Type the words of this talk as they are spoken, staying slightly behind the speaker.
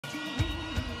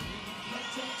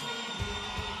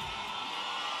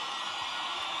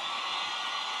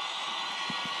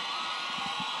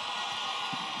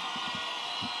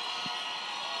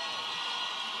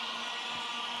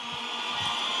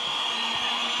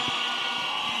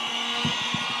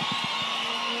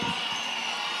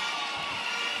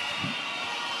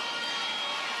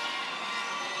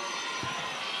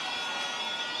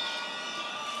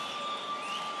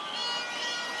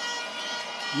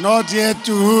Not yet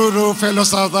Uhuru, fellow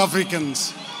South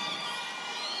Africans.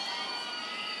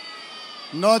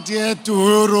 Not yet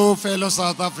Uhuru, fellow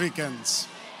South Africans.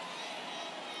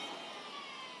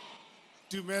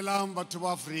 Dumelang batho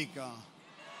ba Afrika.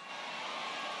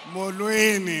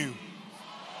 Molweni.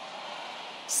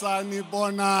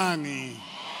 Sanibonani.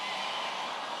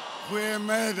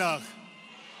 Goeiemiddag.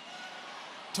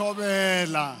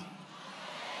 Thobela.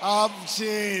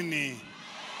 Abshini.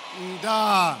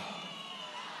 Nda.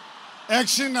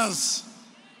 Actioners.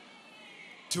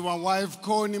 To my wife,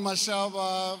 Herman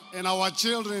Mashaba, and our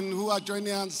children who are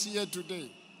joining us here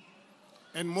today.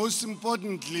 And most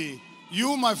importantly,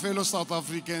 you, my fellow South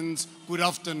Africans, good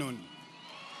afternoon.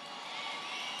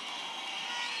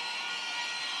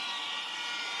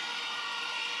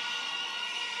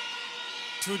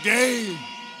 Today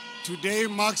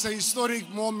marks a historic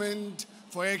moment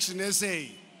for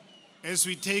ActionSA as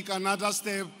we take another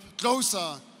step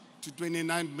closer to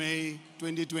 29 May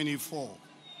 2024.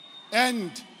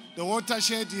 And the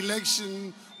watershed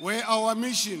election where our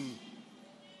mission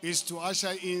is to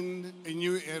usher in a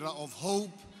new era of hope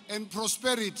and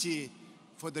prosperity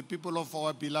for the people of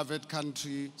our beloved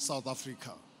country, South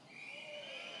Africa.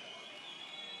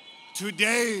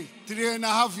 Today,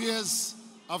 3.5 years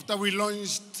after we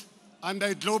launched under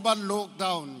a global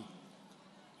lockdown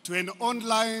to an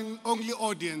online-only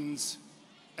audience,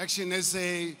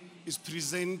 ActionSA is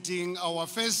presenting our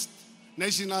first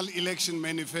National Election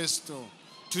Manifesto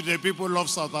to the people of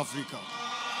South Africa.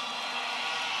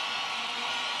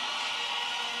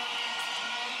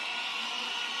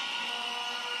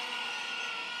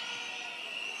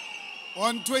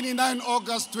 On 29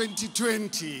 August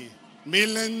 2020,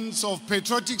 millions of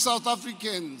patriotic South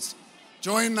Africans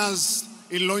joined us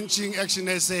in launching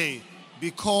ActionSA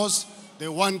because they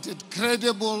wanted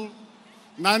credible,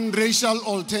 non-racial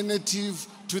alternative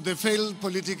to the failed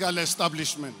political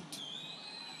establishment.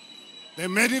 The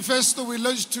manifesto we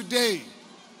launched today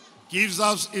gives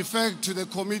us effect to the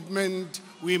commitment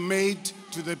we made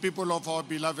to the people of our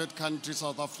beloved country,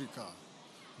 South Africa.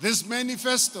 This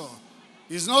manifesto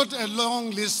is not a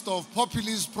long list of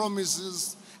populist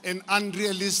promises and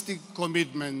unrealistic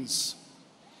commitments.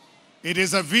 It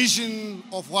is a vision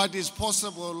of what is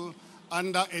possible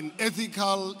under an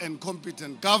ethical and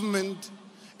competent government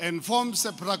and forms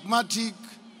a pragmatic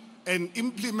and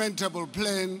implementable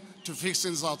plan to fix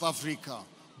in South Africa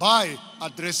by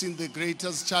addressing the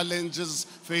greatest challenges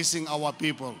facing our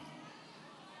people.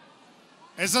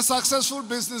 As a successful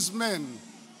businessman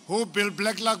who built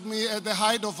Black like me at the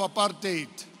height of apartheid,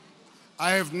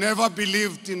 I have never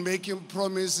believed in making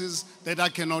promises that I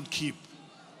cannot keep.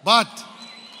 But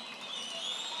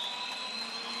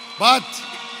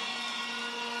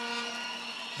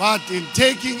in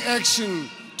taking action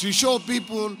to show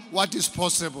people what is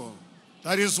possible.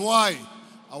 That is why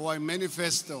our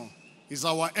manifesto is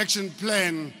our action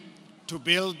plan to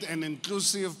build an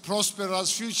inclusive,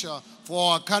 prosperous future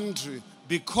for our country,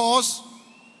 because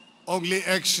only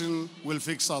action will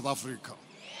fix South Africa.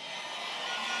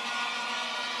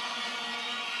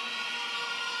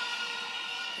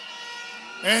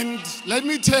 And let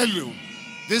me tell you,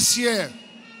 this year,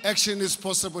 action is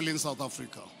possible in South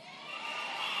Africa.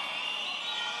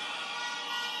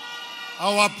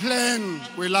 Our plan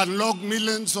will unlock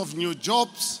millions of new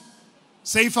jobs,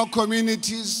 safer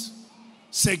communities,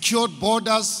 secured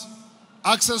borders,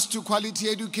 access to quality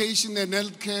education and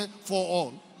healthcare for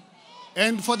all.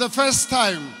 And for the first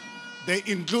time, the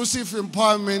inclusive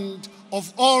empowerment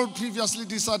of all previously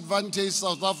disadvantaged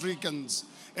South Africans,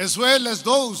 as well as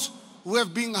those who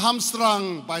have been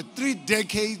hamstrung by 3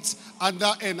 decades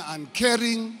under an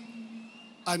uncaring,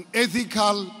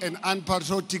 unethical, and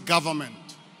unpatriotic government.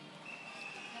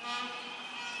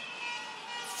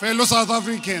 Fellow South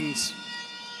Africans,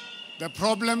 the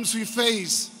problems we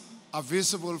face are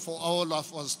visible for all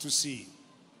of us to see.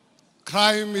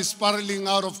 Crime is spiraling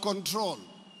out of control.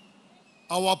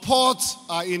 Our ports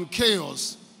are in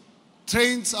chaos.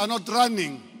 Trains are not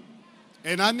running.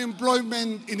 And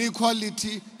unemployment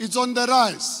inequality is on the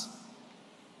rise.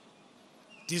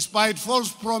 Despite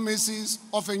false promises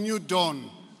of a new dawn,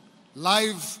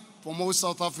 life for most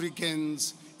South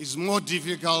Africans is more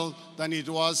difficult than it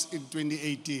was in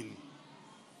 2018.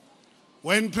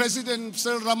 When President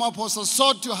Cyril Ramaphosa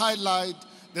sought to highlight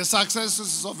the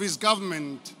successes of his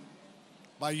government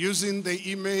by using the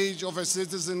image of a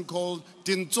citizen called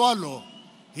Tintswalo,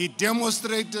 he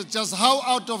demonstrated just how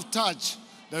out of touch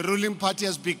the ruling party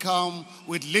has become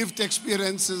with lived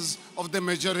experiences of the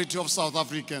majority of South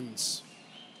Africans.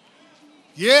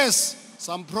 Yes,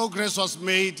 some progress was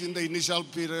made in the initial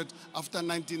period after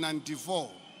 1994.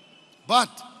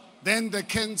 But then the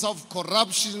cancer of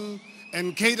corruption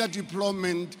and cadre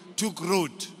deployment took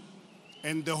root,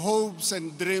 and the hopes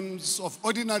and dreams of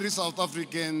ordinary South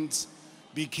Africans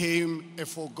became a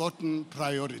forgotten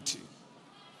priority.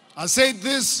 I say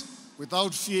this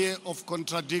without fear of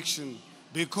contradiction,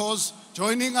 because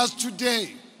joining us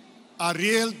today are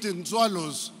real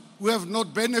Tintswalos who have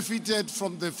not benefited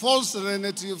from the false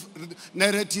narrative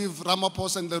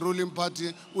Ramaphosa and the ruling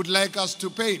party would like us to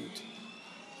paint.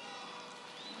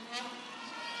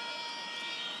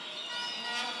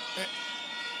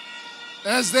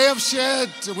 As they have shared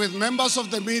with members of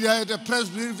the media at a press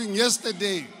briefing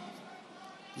yesterday,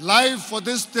 life for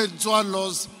these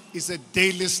Tintswalos is a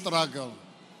daily struggle.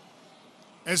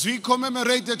 As we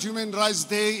commemorated Human Rights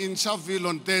Day in Sharpeville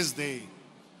on Thursday,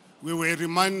 we were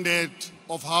reminded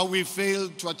of how we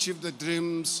failed to achieve the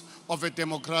dreams of a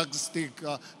democratic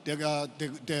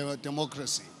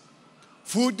democracy.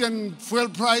 Food and fuel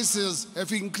prices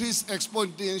have increased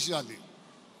exponentially.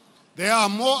 There are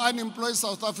more unemployed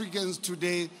South Africans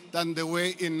today than there were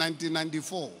in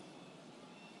 1994.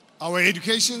 Our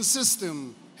education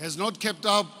system has not kept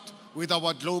up with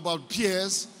our global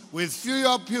peers, with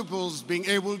fewer pupils being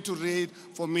able to read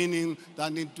for meaning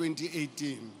than in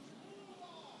 2018.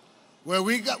 Where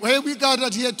we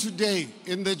gathered here today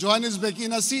in the Johannesburg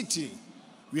inner city,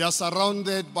 we are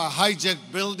surrounded by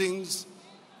hijacked buildings,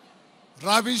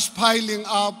 rubbish piling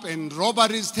up, and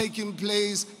robberies taking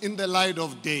place in the light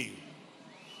of day.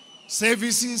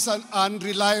 Services are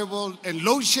unreliable, and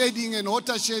load shedding and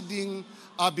water shedding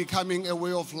are becoming a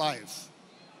way of life.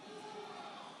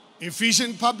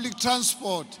 Efficient public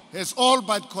transport has all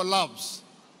but collapsed,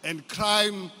 and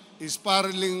crime is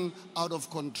spiraling out of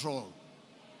control.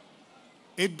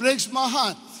 It breaks my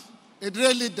heart, it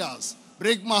really does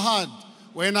break my heart,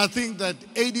 when I think that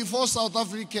 84 South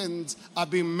Africans are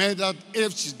being murdered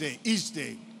each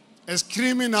day, as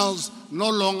criminals no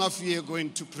longer fear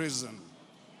going to prison.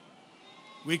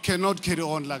 We cannot carry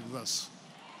on like this.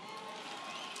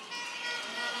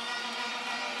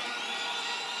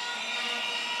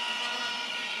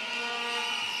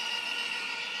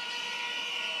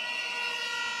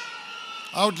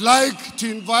 I would like to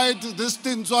invite these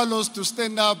Tintswalos to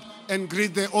stand up and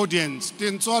greet the audience.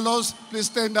 Tintswalos, please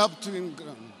stand up to him.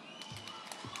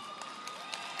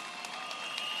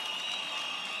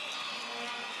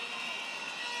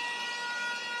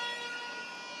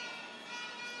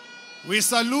 We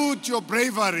salute your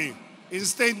bravery in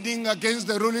standing against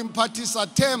the ruling party's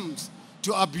attempts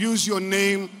to abuse your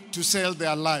name to sell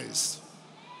their lies.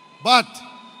 But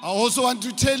I also want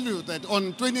to tell you that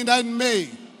on 29 May,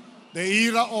 the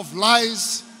era of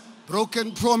lies,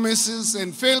 broken promises,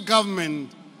 and failed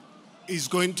government is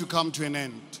going to come to an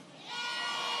end.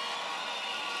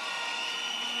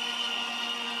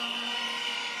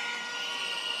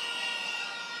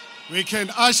 We can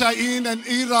usher in an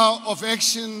era of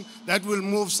action that will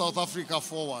move South Africa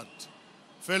forward.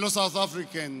 Fellow South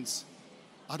Africans,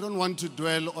 I don't want to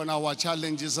dwell on our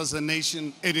challenges as a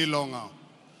nation any longer.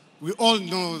 We all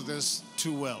know this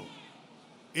too well.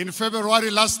 In February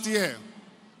last year,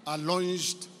 I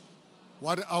launched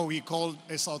what we called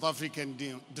a South African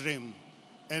dream.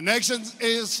 And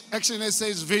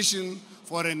ActionSA's vision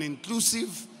for an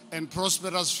inclusive and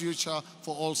prosperous future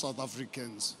for all South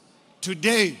Africans.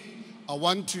 Today, I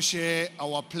want to share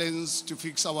our plans to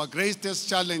fix our greatest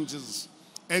challenges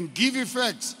and give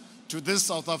effect to this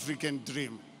South African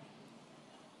dream.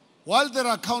 While there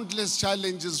are countless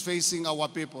challenges facing our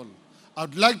people,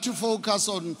 I'd like to focus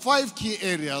on 5 key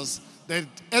areas that,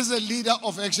 as a leader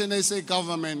of ActionSA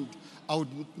government, I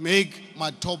would make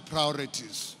my top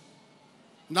priorities.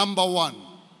 Number 1,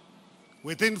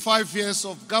 within 5 years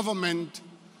of government,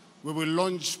 we will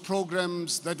launch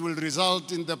programs that will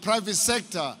result in the private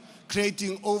sector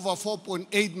creating over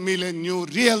 4.8 million new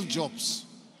real jobs.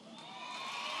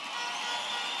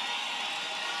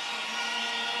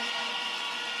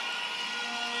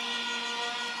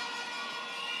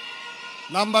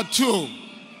 Number 2,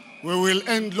 we will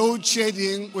end load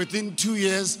shedding within 2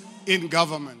 years in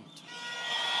government.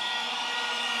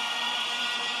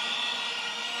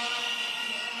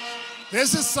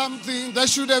 This is something that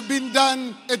should have been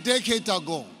done a decade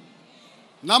ago.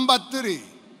 Number 3,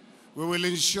 we will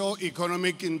ensure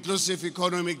inclusive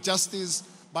economic justice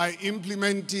by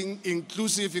implementing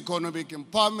inclusive economic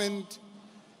empowerment,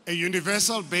 a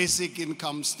universal basic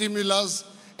income stimulus,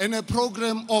 and a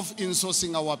program of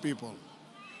insourcing our people.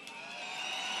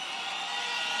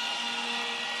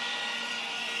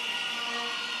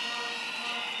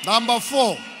 Number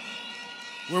 4,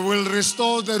 we will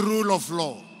restore the rule of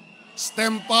law,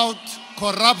 stamp out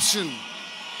corruption,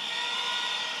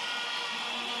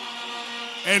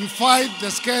 and fight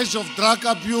the scourge of drug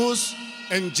abuse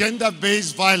and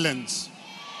gender-based violence.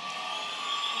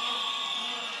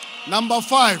 Number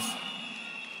 5,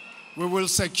 we will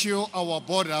secure our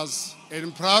borders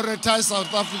and prioritize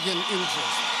South African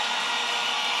interests.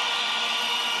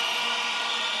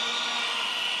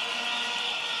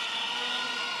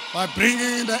 By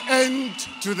bringing the end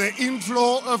to the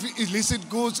inflow of illicit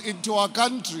goods into our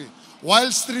country while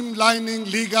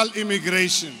streamlining legal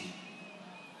immigration.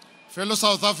 Fellow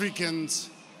South Africans,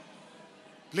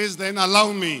 please then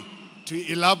allow me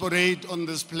to elaborate on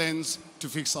these plans to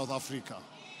fix South Africa.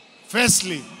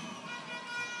 Firstly,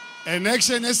 an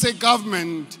ActionSA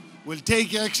government will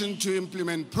take action to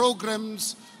implement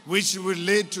programs which will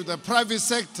lead to the private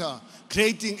sector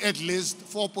creating at least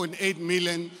 4.8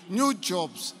 million new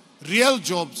jobs, real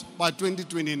jobs, by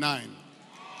 2029.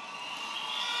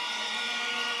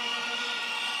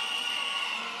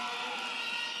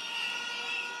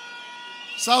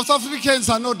 South Africans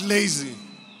are not lazy.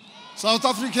 South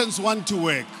Africans want to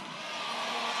work.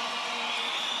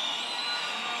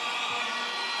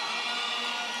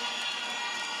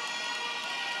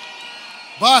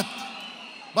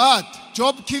 But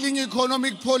job-killing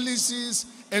economic policies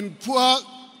and poor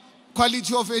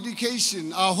quality of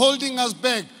education are holding us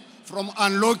back from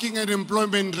unlocking an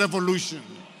employment revolution.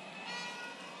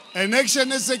 An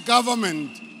ActionSA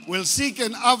government will seek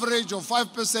an average of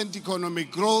 5% economic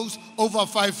growth over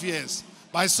 5 years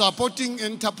by supporting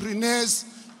entrepreneurs,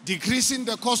 decreasing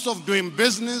the cost of doing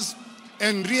business,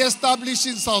 and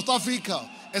re-establishing South Africa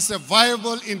as a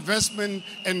viable investment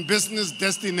and business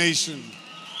destination.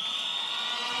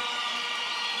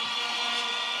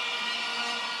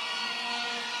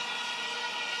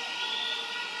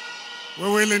 We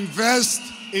will invest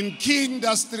in key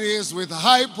industries with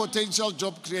high potential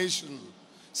job creation,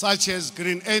 such as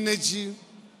green energy,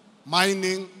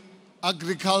 mining,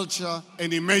 agriculture,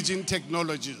 and emerging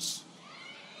technologies.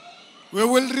 We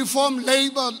will reform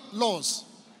labor laws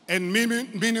and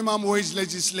minimum wage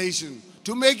legislation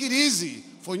to make it easy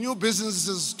for new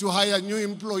businesses to hire new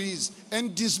employees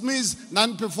and dismiss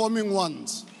non-performing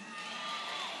ones.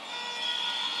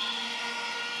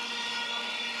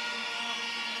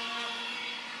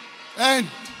 And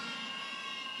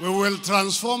we will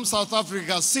transform South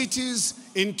Africa's cities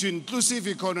into inclusive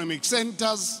economic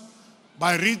centers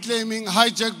by reclaiming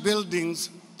hijacked buildings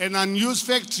and unused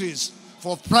factories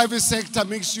for private sector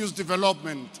mixed-use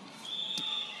development.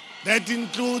 That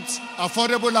includes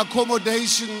affordable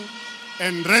accommodation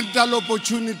and rental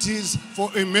opportunities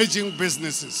for emerging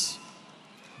businesses.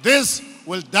 This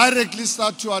will directly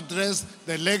start to address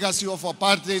the legacy of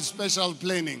apartheid special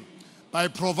planning by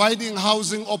providing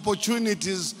housing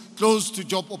opportunities close to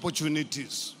job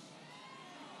opportunities.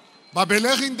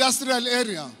 Babelege Industrial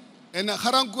Area and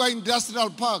Garankuwa Industrial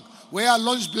Park, where I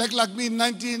launched Black Like Me in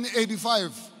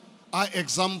 1985, are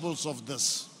examples of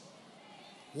this.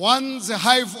 Once a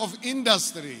hive of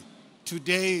industry,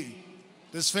 today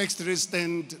these factories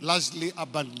stand largely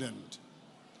abandoned.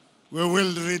 We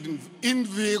will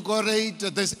reinvigorate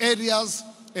these areas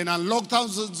and unlock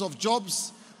thousands of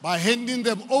jobs by handing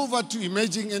them over to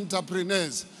emerging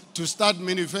entrepreneurs to start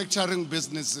manufacturing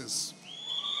businesses.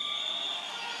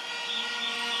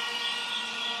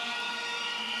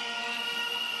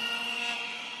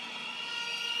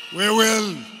 We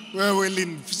will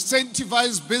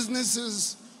incentivize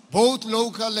businesses, both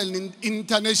local and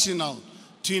international,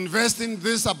 to invest in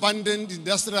these abandoned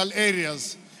industrial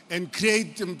areas and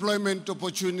create employment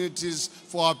opportunities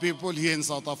for our people here in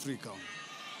South Africa.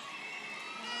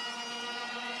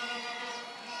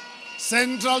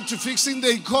 Central to fixing the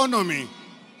economy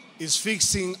is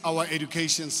fixing our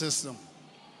education system.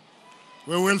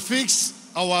 We will fix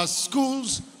our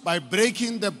schools by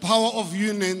breaking the power of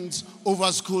unions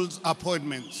over schools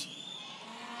appointments.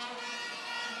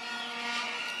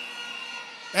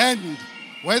 And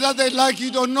whether they like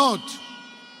it or not,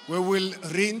 we will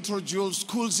reintroduce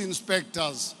schools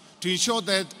inspectors to ensure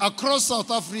that across South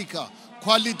Africa,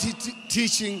 quality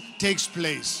teaching takes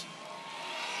place.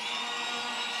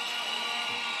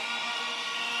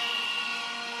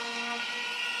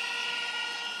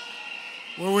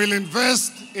 We will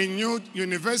invest in new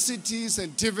universities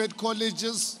and TVET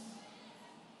colleges,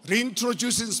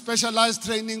 reintroducing specialized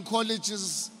training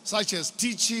colleges such as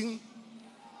teaching,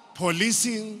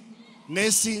 policing,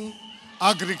 nursing,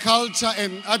 agriculture,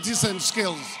 and artisan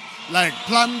skills like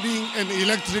plumbing and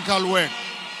electrical work.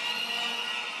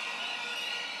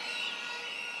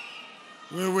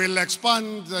 We will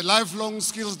expand the lifelong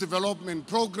skills development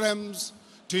programs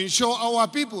to ensure our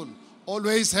people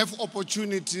always have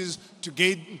opportunities to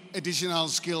gain additional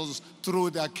skills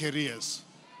through their careers.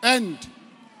 And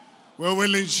We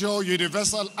will ensure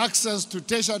universal access to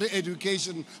tertiary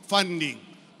education funding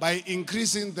by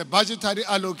increasing the budgetary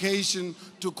allocation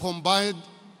to combat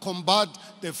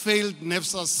the failed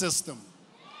NEFSA system.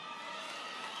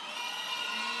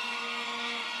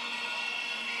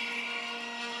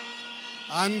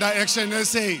 Under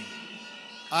ActionSA,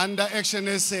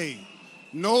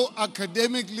 no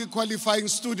academically qualifying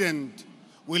student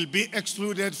will be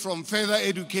excluded from further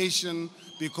education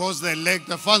because they lack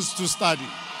the funds to study.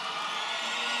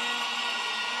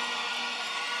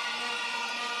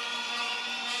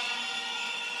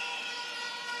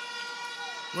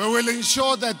 We will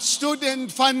ensure that student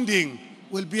funding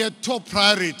will be a top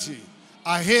priority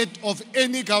ahead of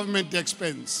any government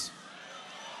expense.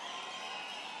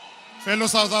 Fellow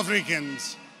South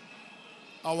Africans,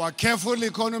 our careful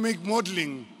economic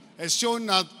modeling has shown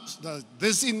us that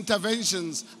these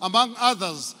interventions, among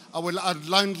others I will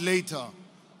outline later,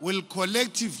 will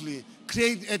collectively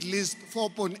create at least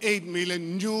 4.8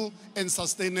 million new and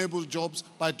sustainable jobs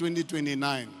by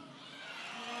 2029.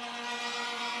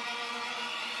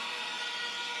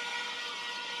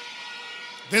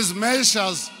 These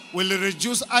measures will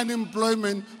reduce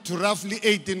unemployment to roughly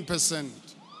 18%.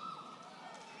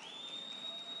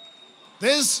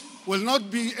 This will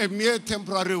not be a mere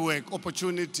temporary work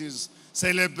opportunities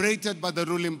celebrated by the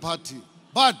ruling party,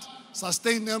 but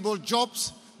sustainable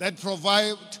jobs that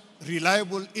provide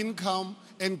reliable income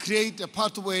and create a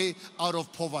pathway out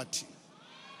of poverty.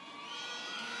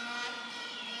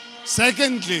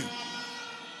 Secondly,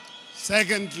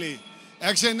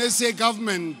 ActionSA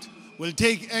government will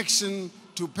take action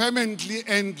to permanently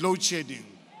end load shedding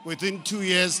within 2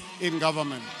 years in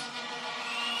government.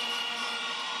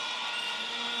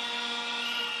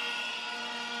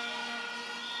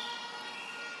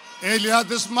 Earlier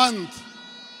this month,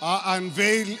 I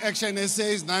unveiled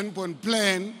ActionSA's 9-point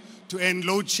plan to end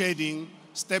load shedding,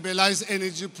 stabilize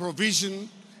energy provision,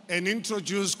 and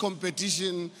introduce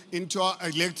competition into our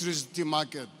electricity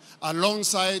market,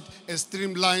 alongside a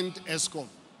streamlined ESCOM.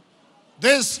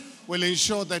 This will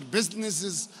ensure that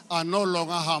businesses are no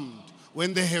longer harmed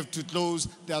when they have to close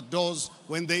their doors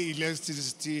when the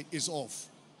electricity is off.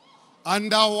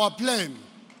 Under our plan,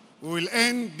 we will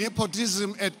end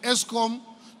nepotism at ESCOM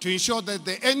to ensure that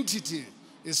the entity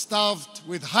is staffed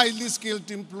with highly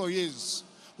skilled employees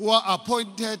who are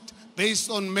appointed based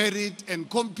on merit and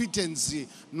competency,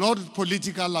 not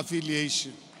political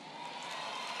affiliation.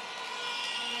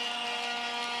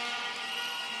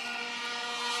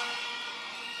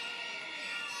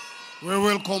 We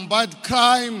will combat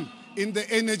crime in the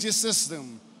energy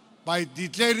system by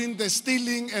declaring the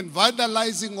stealing and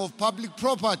vandalizing of public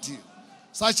property,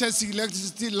 such as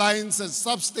electricity lines and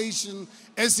substations,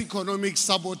 as economic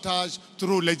sabotage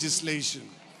through legislation.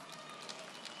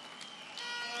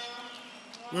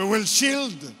 We will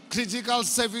shield critical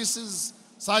services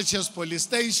such as police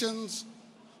stations,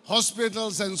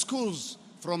 hospitals, and schools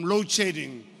from load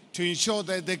shedding to ensure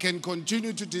that they can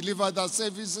continue to deliver their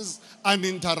services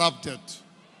uninterrupted.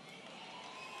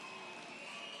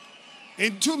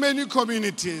 In too many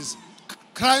communities,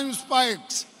 crime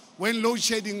spikes when load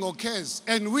shedding occurs,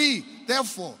 and we,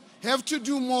 therefore, have to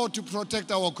do more to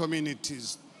protect our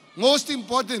communities. Most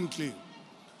importantly,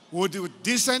 we would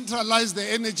decentralize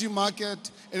the energy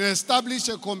market and establish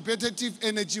a competitive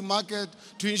energy market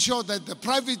to ensure that the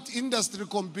private industry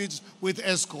competes with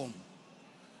ESCOM.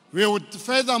 We would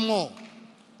furthermore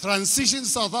transition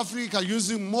South Africa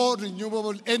using more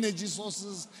renewable energy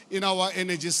sources in our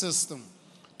energy system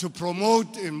to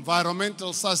promote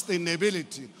environmental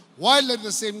sustainability, while at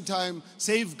the same time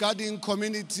safeguarding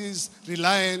communities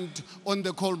reliant on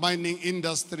the coal mining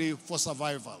industry for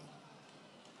survival.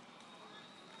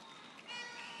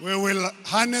 We will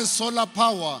harness solar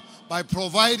power by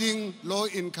providing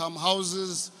low-income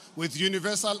houses with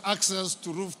universal access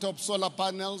to rooftop solar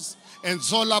panels and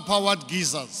solar-powered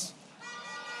geysers.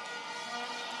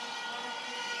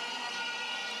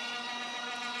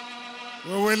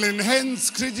 We will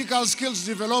enhance critical skills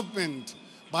development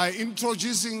by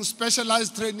introducing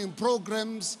specialized training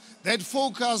programs that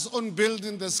focus on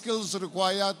building the skills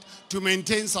required to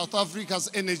maintain South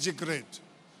Africa's energy grid.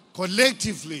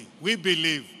 Collectively, we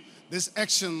believe these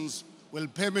actions will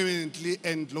permanently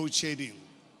end load shedding.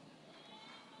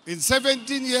 In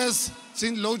 17 years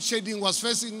since load shedding was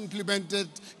first implemented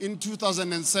in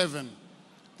 2007,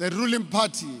 the ruling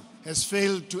party has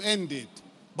failed to end it,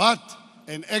 but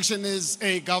an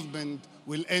ActionSA government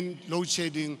will end load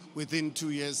shedding within 2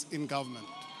 years in government.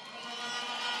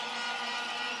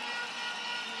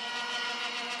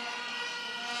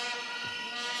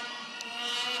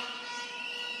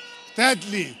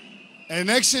 Thirdly, an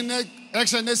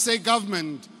ActionSA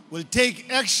government will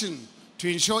take action to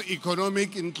ensure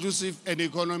economic inclusive and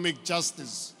economic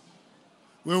justice.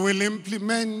 We will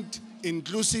implement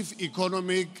inclusive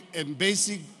economic and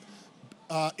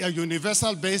a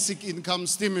universal basic income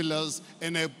stimulus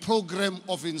and a program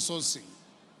of insourcing.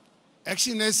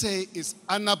 ActionSA is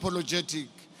unapologetic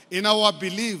in our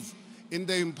belief in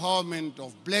the empowerment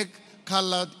of Black,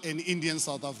 colored, and Indian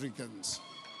South Africans.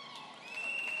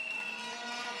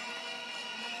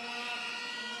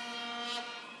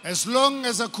 As long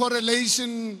as a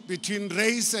correlation between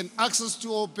race and access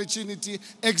to opportunity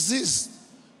exists,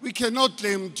 we cannot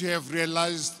claim to have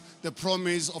realized the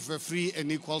promise of a free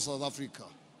and equal South Africa.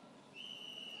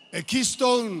 A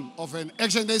keystone of an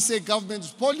ActionSA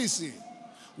government's policy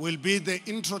will be the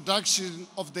introduction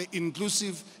of the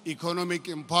Inclusive Economic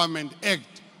Empowerment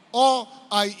Act, or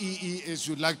IEE as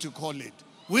you'd like to call it,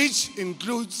 which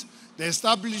includes the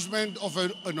establishment of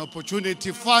an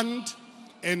opportunity fund,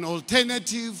 an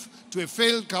alternative to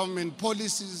failed government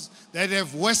policies that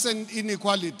have worsened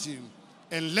inequality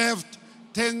and left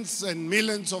tens and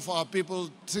millions of our people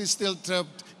still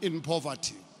trapped in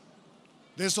poverty.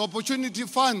 This opportunity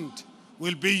fund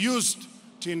will be used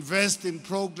to invest in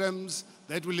programs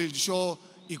that will ensure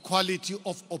equality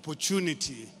of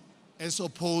opportunity as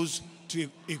opposed to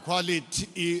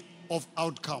equality of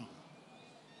outcome.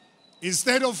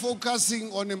 Instead of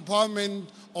focusing on empowerment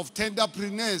of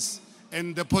tenderpreneurs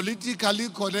and the politically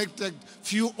connected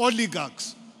few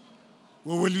oligarchs,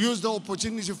 we will use the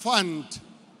opportunity fund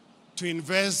to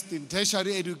invest in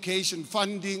tertiary education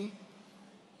funding,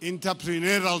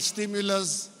 entrepreneurial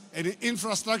stimulus, and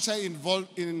infrastructure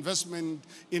investment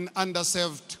in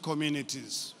underserved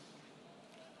communities.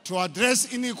 To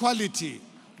address inequality,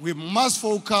 we must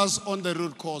focus on the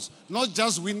root cause, not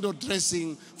just window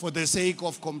dressing for the sake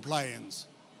of compliance.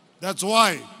 That's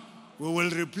why we will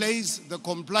replace the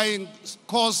compliance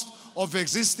cost of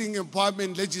existing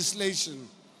empowerment legislation,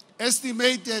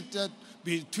 estimated at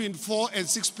between 4 and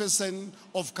 6%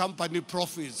 of company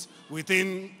profits with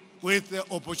the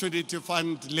Opportunity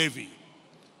Fund levy.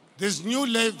 This new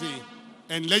levy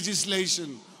and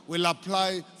legislation will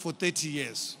apply for 30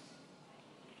 years.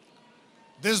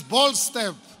 This bold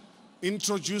step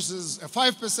introduces a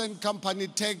 5% company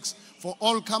tax for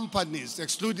all companies,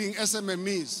 excluding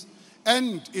SMMEs,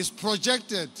 and is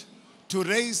projected to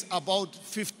raise about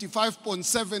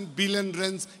 55.7 billion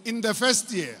rands in the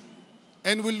first year,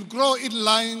 and will grow in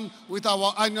line with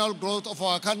our annual growth of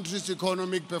our country's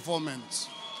economic performance.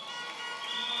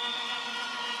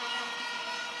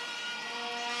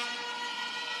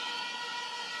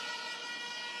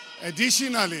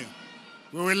 Additionally,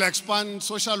 we will expand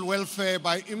social welfare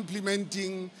by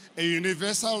implementing a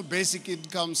universal basic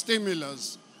income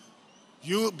stimulus,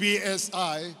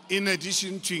 UBSI, in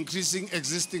addition to increasing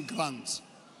existing grants.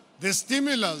 The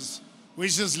stimulus,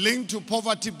 which is linked to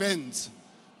poverty bands,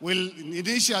 will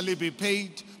initially be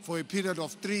paid for a period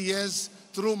of 3 years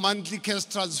through monthly cash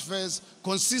transfers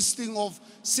consisting of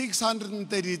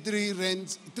 633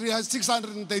 rands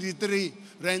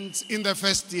in the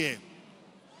first year,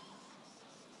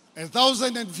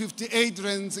 1,058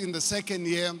 rands in the second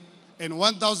year, and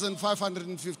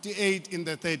 1,558 in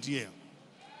the third year.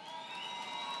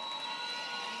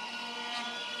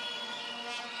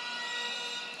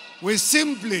 We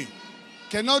simply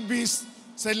cannot be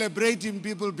celebrating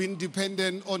people being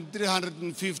dependent on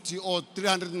 350 or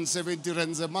 370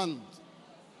 rands a month.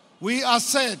 We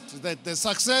assert that the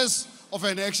success of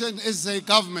an ActionSA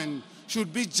government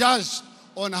should be judged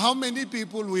on how many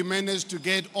people we manage to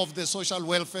get off the social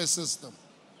welfare system.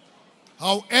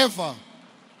 However,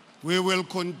 we will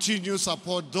continue to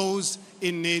support those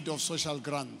in need of social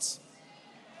grants.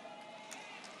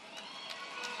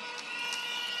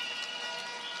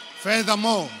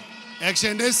 Furthermore,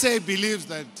 ActionSA believes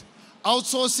that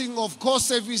outsourcing of core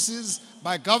services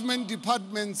by government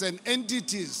departments and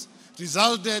entities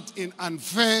resulted in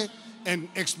unfair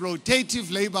and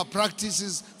exploitative labor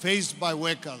practices faced by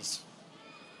workers.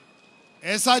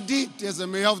 As I did as the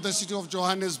mayor of the city of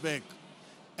Johannesburg,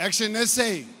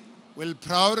 ActionSA will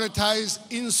prioritize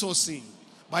insourcing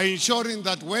by ensuring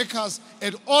that workers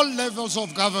at all levels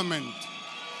of government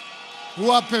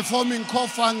who are performing core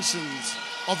functions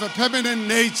of a permanent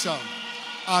nature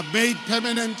are made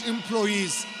permanent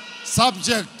employees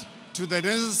subject to the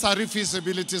necessary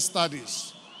feasibility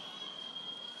studies.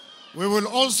 We will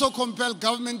also compel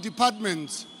government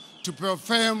departments to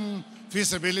perform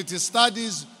feasibility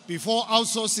studies before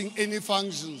outsourcing any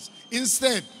functions.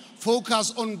 Instead,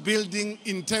 focus on building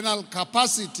internal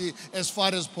capacity as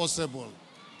far as possible.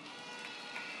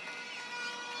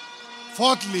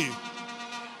 Fourthly,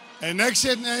 an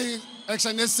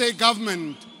ActionSA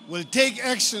government will take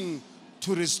action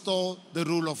to restore the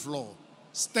rule of law,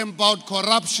 stamp out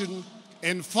corruption,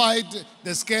 and fight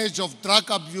the scourge of drug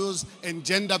abuse and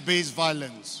gender-based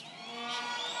violence.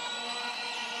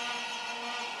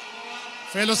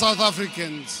 Fellow South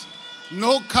Africans,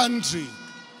 no country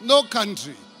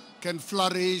can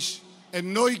flourish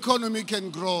and no economy can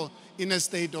grow in a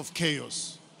state of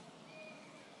chaos.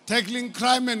 Tackling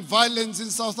crime and violence in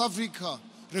South Africa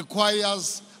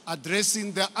requires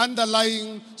addressing the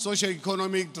underlying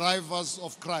socio-economic drivers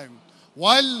of crime,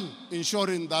 while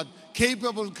ensuring that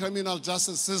capable criminal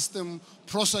justice system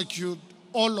prosecute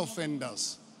all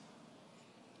offenders.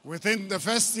 Within the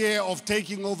first year of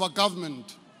taking over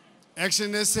government,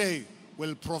 ActionSA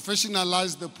will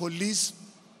professionalize the police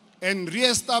and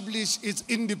re-establish its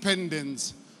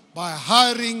independence by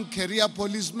hiring career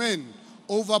policemen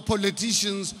over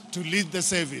politicians to lead the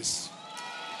service.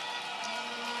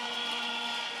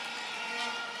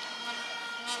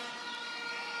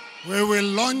 We will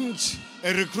launch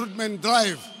a recruitment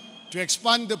drive to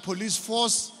expand the police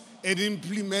force and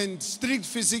implement strict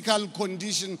physical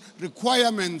condition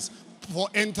requirements for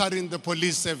entering the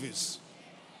police service.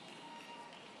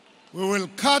 We will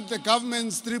cut the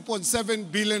government's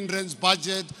 3.7 billion rands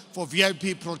budget for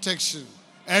VIP protection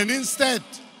and instead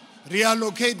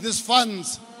reallocate these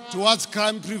funds towards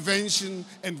crime prevention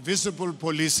and visible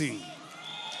policing.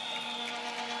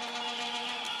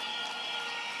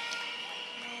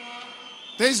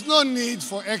 There is no need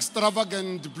for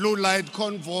extravagant blue light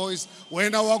convoys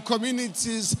when our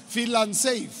communities feel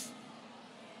unsafe.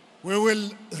 We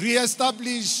will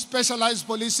re-establish specialized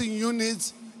policing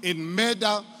units in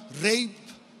murder, rape,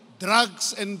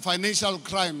 drugs, and financial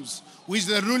crimes, which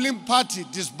the ruling party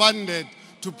disbanded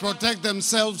to protect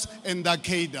themselves and their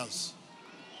cadres.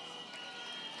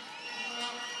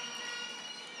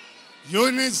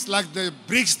 Units like the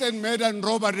Brixton Murder and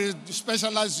Robbery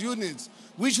Specialized Units,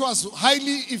 which was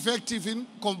highly effective in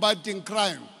combating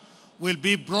crime, will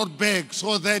be brought back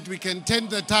so that we can turn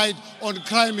the tide on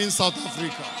crime in South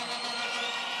Africa.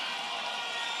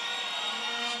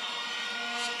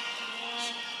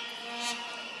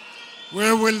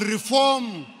 We will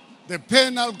reform the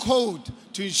penal code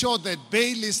to ensure that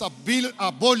bail is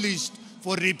abolished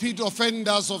for repeat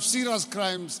offenders of serious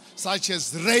crimes such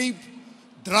as rape,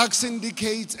 drug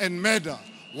syndicates, and murder,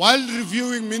 while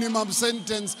reviewing minimum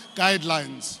sentence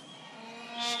guidelines.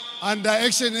 Under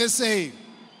ActionSA,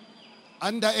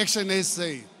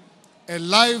 a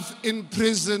life in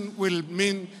prison will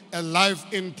mean a life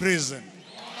in prison.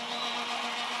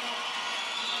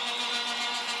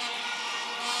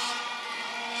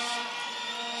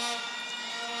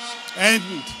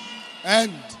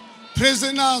 And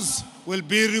prisoners will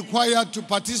be required to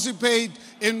participate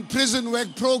in prison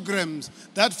work programs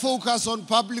that focus on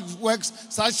public works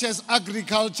such as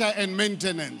agriculture and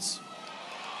maintenance.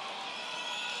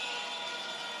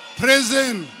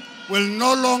 Prison will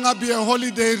no longer be a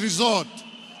holiday resort,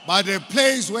 but a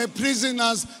place where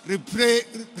prisoners repay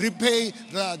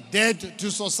the debt to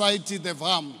society they've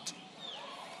harmed.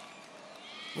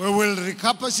 We will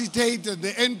recapacitate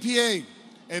the NPA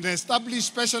and establish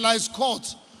specialized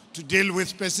courts to deal with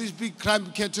specific crime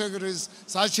categories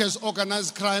such as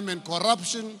organized crime and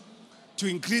corruption, to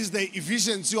increase the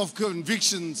efficiency of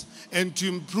convictions and to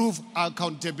improve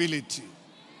accountability.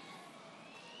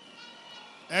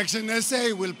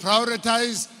 ActionSA will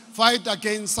prioritize fight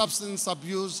against substance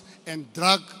abuse and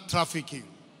drug trafficking.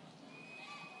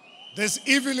 This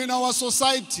evil in our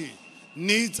society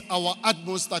needs our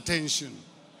utmost attention.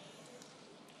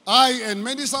 I and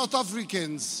many South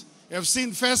Africans have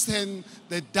seen firsthand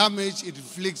the damage it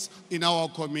inflicts in our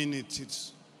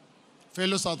communities.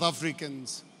 Fellow South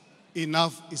Africans,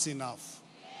 enough is enough.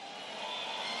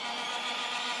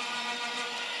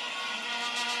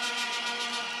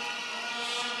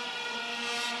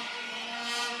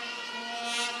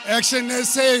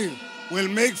 ActionSA will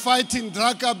make fighting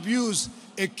drug abuse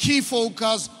a key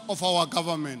focus of our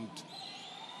government.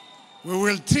 We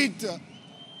will treat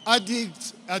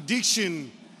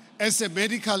addiction as a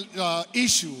medical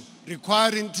issue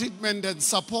requiring treatment and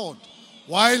support,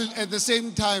 while at the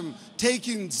same time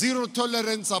taking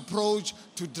zero-tolerance approach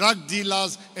to drug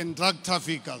dealers and drug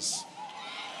traffickers.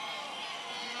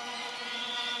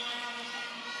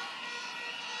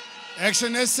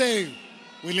 ActionSA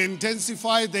will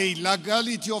intensify the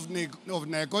illegality of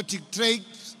narcotic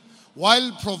trades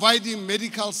while providing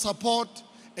medical support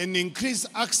and increase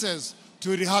access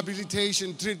to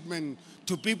rehabilitation treatment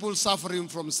to people suffering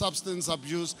from substance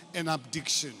abuse and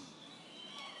addiction.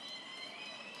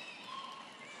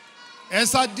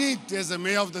 As I did as the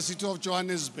mayor of the city of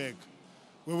Johannesburg,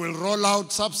 we will roll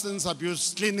out substance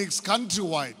abuse clinics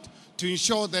countrywide to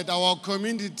ensure that our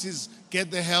communities get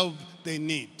the help they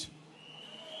need.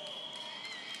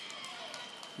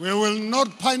 We will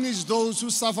not punish those who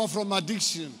suffer from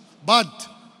addiction, but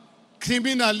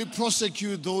criminally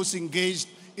prosecute those engaged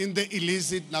in the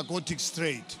illicit narcotics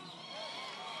trade.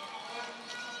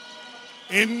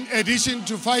 In addition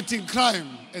to fighting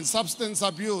crime and substance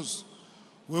abuse,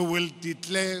 we will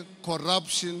declare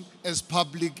corruption as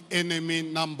public enemy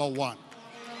number one.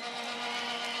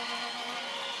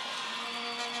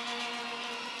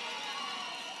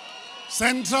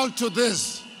 Central to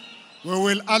this, we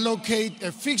will allocate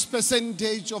a fixed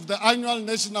percentage of the annual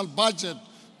national budget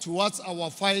towards our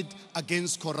fight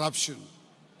against corruption.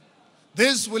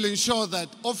 This will ensure that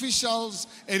officials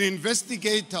and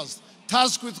investigators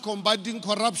tasked with combating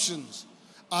corruption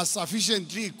are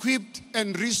sufficiently equipped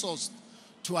and resourced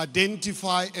to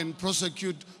identify and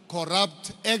prosecute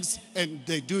corrupt acts, and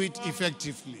they do it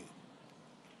effectively.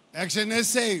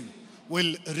 ActionSA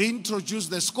will reintroduce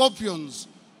the Scorpions,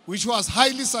 which was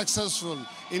highly successful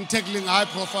in tackling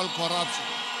high-profile corruption,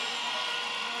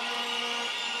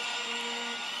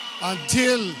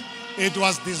 until it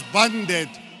was disbanded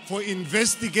for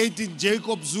investigating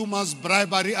Jacob Zuma's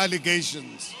bribery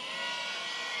allegations.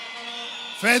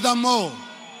 Furthermore,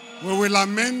 we will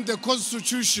amend the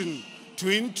Constitution to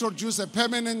introduce a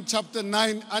permanent Chapter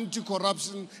 9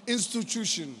 anti-corruption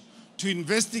institution to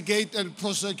investigate and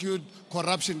prosecute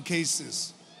corruption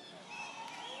cases.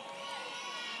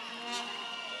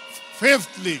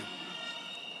 Fifthly,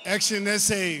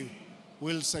 ActionSA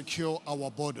will secure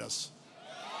our borders.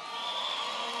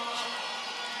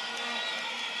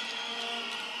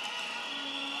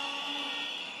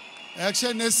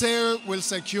 ActionSA will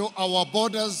secure our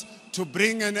borders to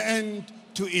bring an end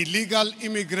to illegal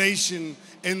immigration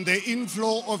and the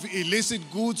inflow of illicit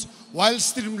goods while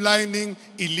streamlining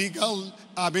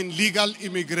legal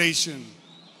immigration.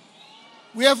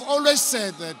 We have always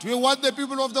said that we want the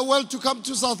people of the world to come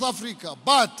to South Africa,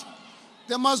 but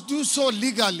they must do so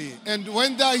legally. And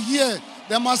when they are here,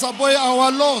 they must obey our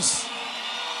laws.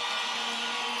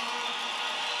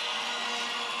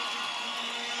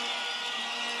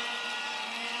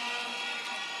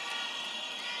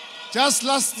 Just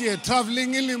last year,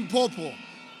 traveling in Limpopo,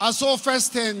 I saw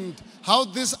firsthand how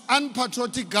this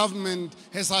unpatriotic government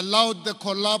has allowed the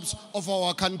collapse of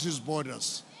our country's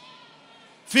borders.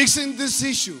 Fixing this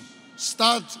issue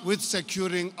starts with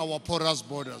securing our porous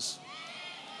borders.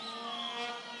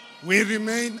 We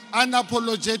remain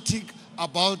unapologetic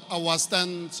about our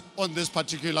stance on this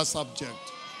particular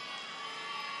subject.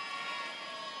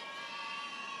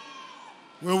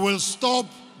 We will stop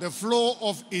the flow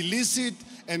of illicit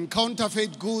and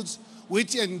counterfeit goods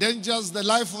which endangers the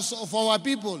lives of our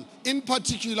people, in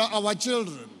particular our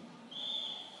children.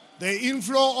 The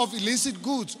inflow of illicit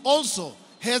goods also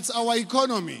hurts our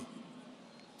economy.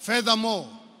 Furthermore,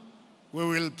 we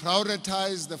will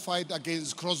prioritize the fight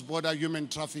against cross-border human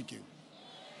trafficking.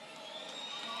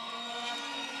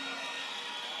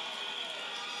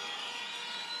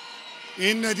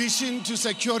 In addition to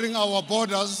securing our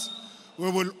borders, we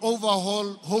will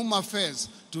overhaul Home Affairs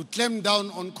to clamp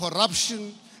down on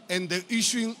corruption and the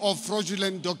issuing of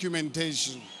fraudulent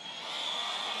documentation.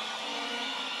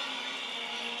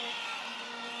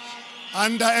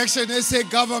 Under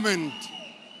ActionSA government,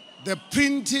 the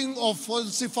printing of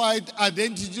falsified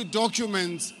identity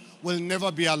documents will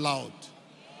never be allowed.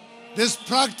 This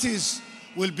practice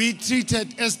will be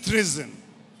treated as treason.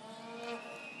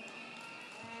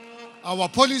 Our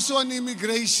policy on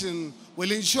immigration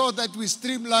will ensure that we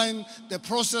streamline the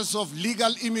process of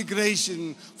legal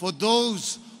immigration for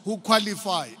those who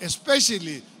qualify,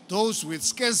 especially those with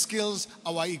scarce skills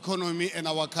our economy and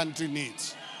our country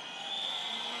needs.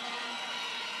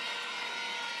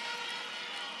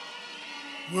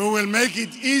 We will make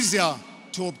it easier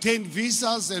to obtain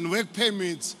visas and work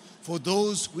permits for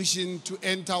those wishing to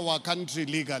enter our country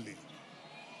legally.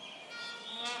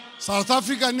 South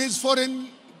Africa needs foreign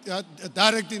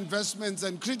direct investments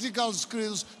and critical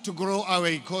skills to grow our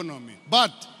economy.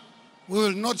 But we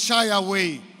will not shy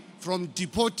away from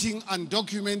deporting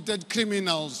undocumented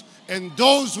criminals and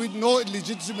those with no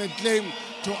legitimate claim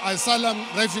to asylum,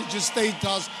 refugee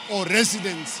status, or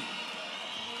residency.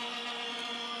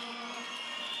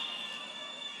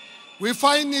 We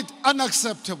find it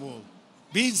unacceptable,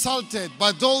 be insulted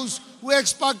by those who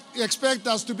expect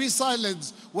us to be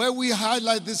silent where we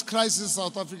highlight this crisis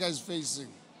South Africa is facing.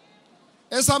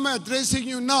 As I'm addressing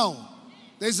you now,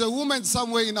 there's a woman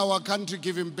somewhere in our country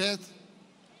giving birth.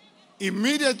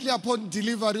 Immediately upon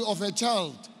delivery of a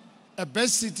child, a birth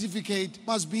certificate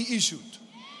must be issued.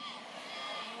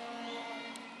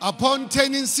 Upon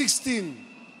turning 16,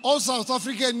 all South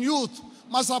African youth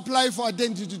must apply for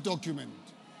identity document.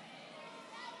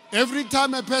 Every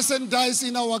time a person dies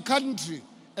in our country,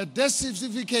 a death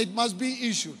certificate must be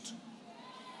issued.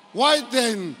 Why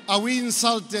then are we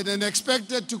insulted and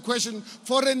expected to question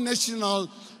foreign nationals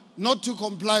not to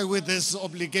comply with this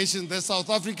obligation that South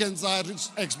Africans are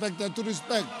expected to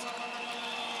respect?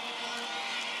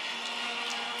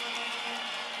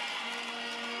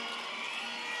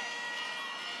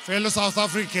 Fellow South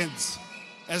Africans,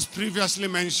 as previously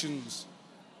mentioned,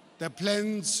 the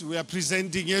plans we are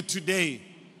presenting here today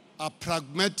are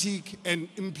pragmatic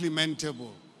and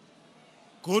implementable.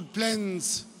 Good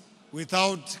plans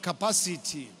without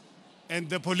capacity and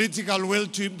the political will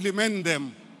to implement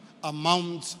them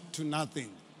amount to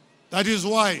nothing. That is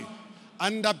why,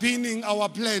 underpinning our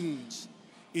plans,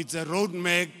 it's a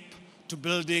roadmap to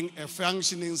building a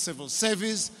functioning civil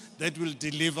service that will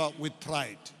deliver with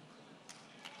pride.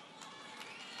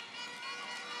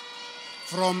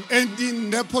 From ending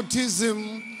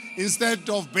nepotism instead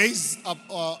of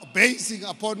basing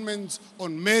appointments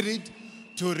on merit,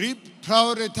 to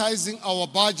prioritizing our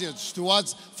budgets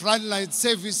towards frontline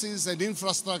services and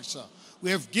infrastructure,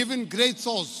 we have given great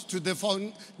thought to the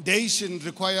foundation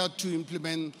required to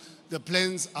implement the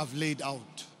plans I've laid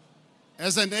out.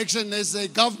 As an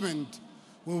ActionSA government,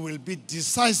 we will be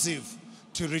decisive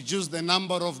to reduce the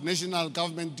number of national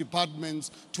government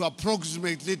departments to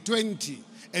approximately 20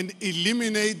 and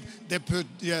eliminate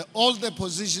all the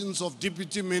positions of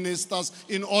deputy ministers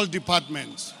in all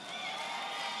departments.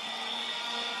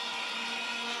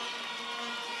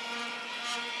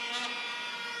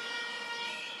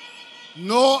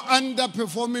 No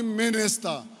underperforming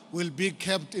minister will be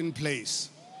kept in place.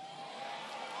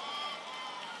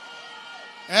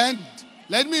 And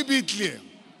let me be clear,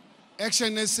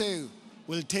 ActionSA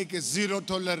will take a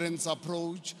zero-tolerance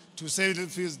approach to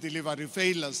service delivery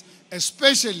failures,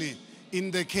 especially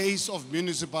in the case of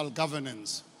municipal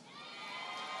governance.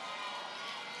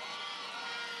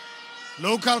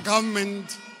 Local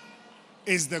government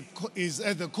is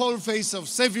at the coalface of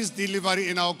service delivery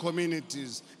in our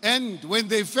communities. And when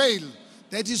they fail,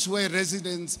 that is where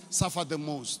residents suffer the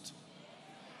most.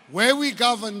 Where we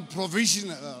govern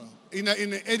provisional in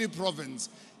any province,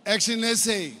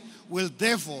 ActionSA will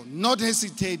therefore not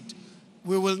hesitate.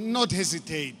 We will not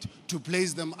hesitate to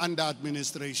place them under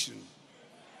administration.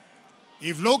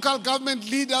 If local government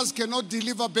leaders cannot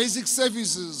deliver basic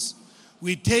services,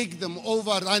 we take them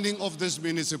over running of these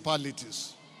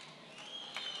municipalities.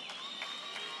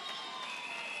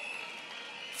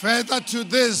 Further to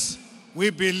this, we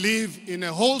believe in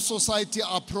a whole society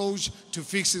approach to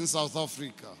fixing South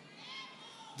Africa.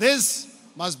 This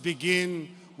must begin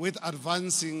with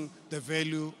advancing the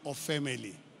value of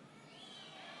family.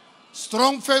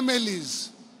 Strong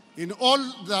families in all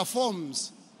their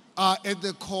forms are at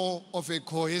the core of a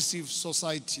cohesive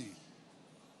society.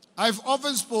 I've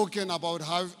often spoken about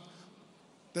how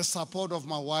the support of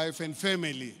my wife and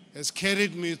family has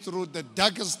carried me through the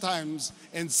darkest times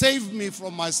and saved me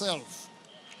from myself.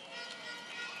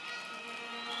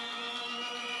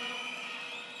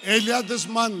 Earlier this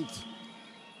month,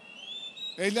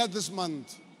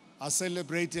 I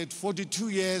celebrated 42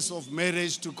 years of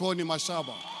marriage to Herman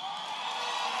Mashaba.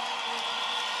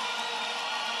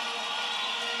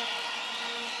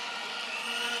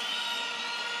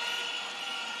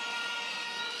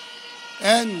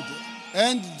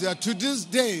 And to this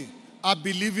day, I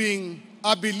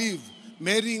believe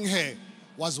marrying her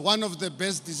was one of the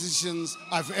best decisions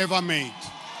I've ever made.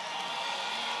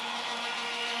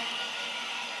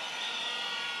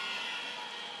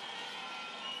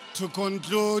 To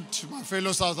conclude, my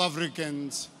fellow South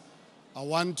Africans, I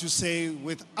want to say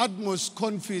with utmost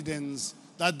confidence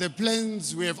that the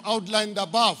plans we have outlined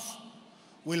above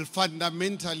will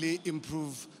fundamentally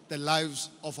improve the lives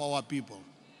of our people.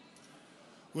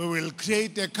 We will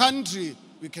create a country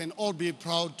we can all be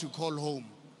proud to call home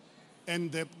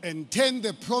and turn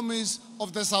the promise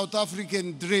of the South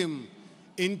African dream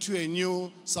into a new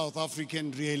South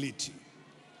African reality.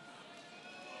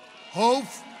 Hope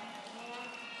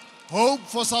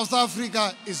for South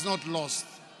Africa is not lost.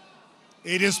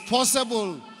 It is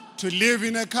possible to live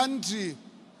in a country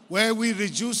where we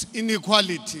reduce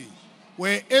inequality,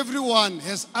 where everyone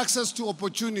has access to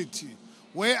opportunity,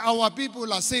 where our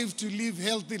people are safe to live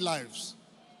healthy lives.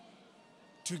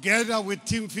 Together with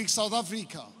Team Fix South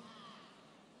Africa,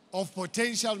 of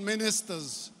potential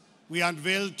ministers we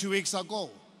unveiled 2 weeks ago,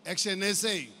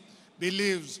 ActionSA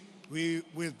believes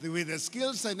with the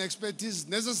skills and expertise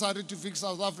necessary to fix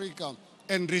South Africa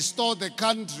and restore the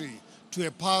country to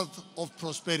a path of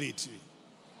prosperity.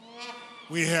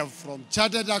 We have from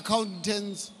chartered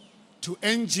accountants to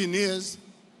engineers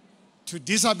to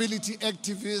disability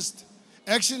activists.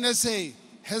 ActionSA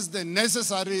has the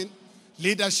necessary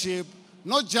leadership,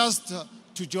 not just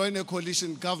to join a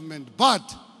coalition government,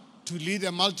 but to lead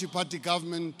a multi-party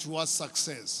government towards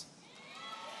success.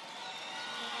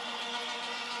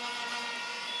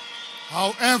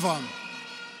 However,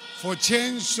 for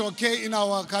change to occur in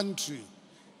our country,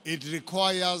 it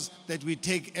requires that we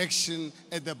take action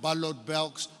at the ballot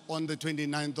box on the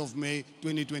 29th of May,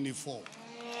 2024.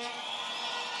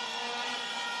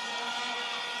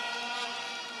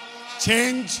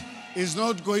 Change is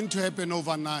not going to happen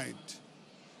overnight.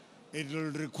 It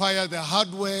will require the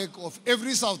hard work of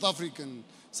every South African,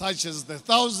 such as the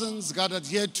thousands gathered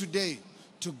here today,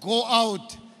 to go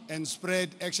out and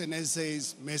spread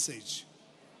ActionSA's message.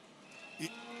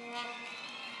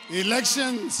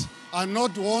 Elections are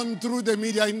not won through the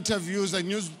media interviews and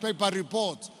newspaper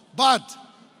reports, but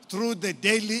through the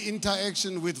daily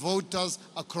interaction with voters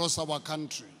across our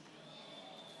country.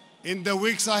 In the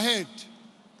weeks ahead,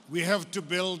 we have to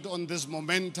build on this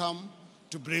momentum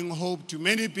to bring hope to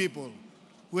many people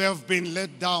who have been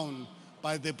let down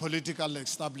by the political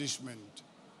establishment.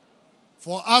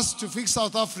 For us to fix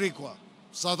South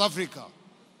Africa,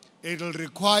 it will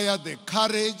require the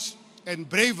courage and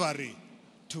bravery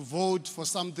to vote for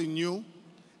something new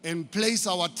and place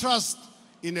our trust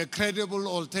in a credible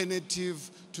alternative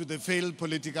to the failed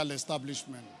political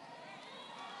establishment.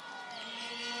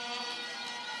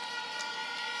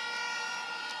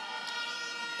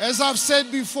 As I've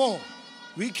said before,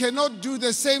 we cannot do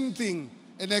the same thing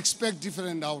and expect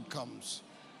different outcomes.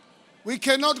 We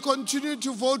cannot continue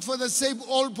to vote for the same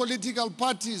old political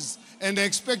parties and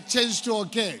expect change to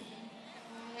occur.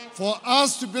 For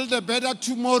us to build a better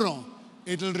tomorrow,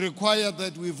 it will require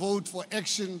that we vote for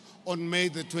action on May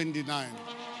the 29th.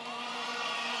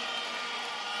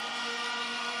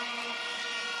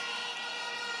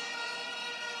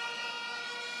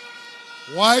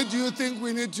 Why do you think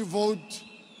we need to vote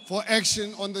for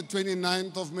action on the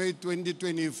 29th of May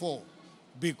 2024?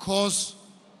 Because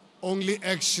only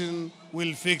action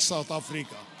will fix South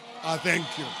Africa. Thank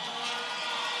you.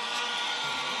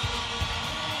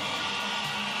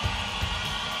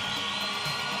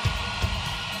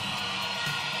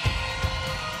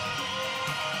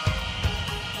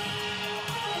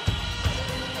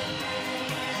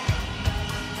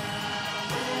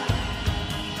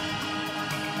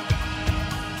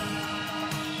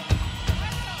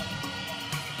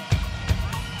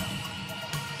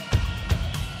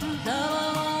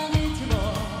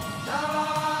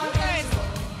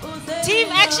 Team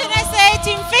ActionSA,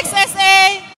 Team Fix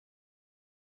SA.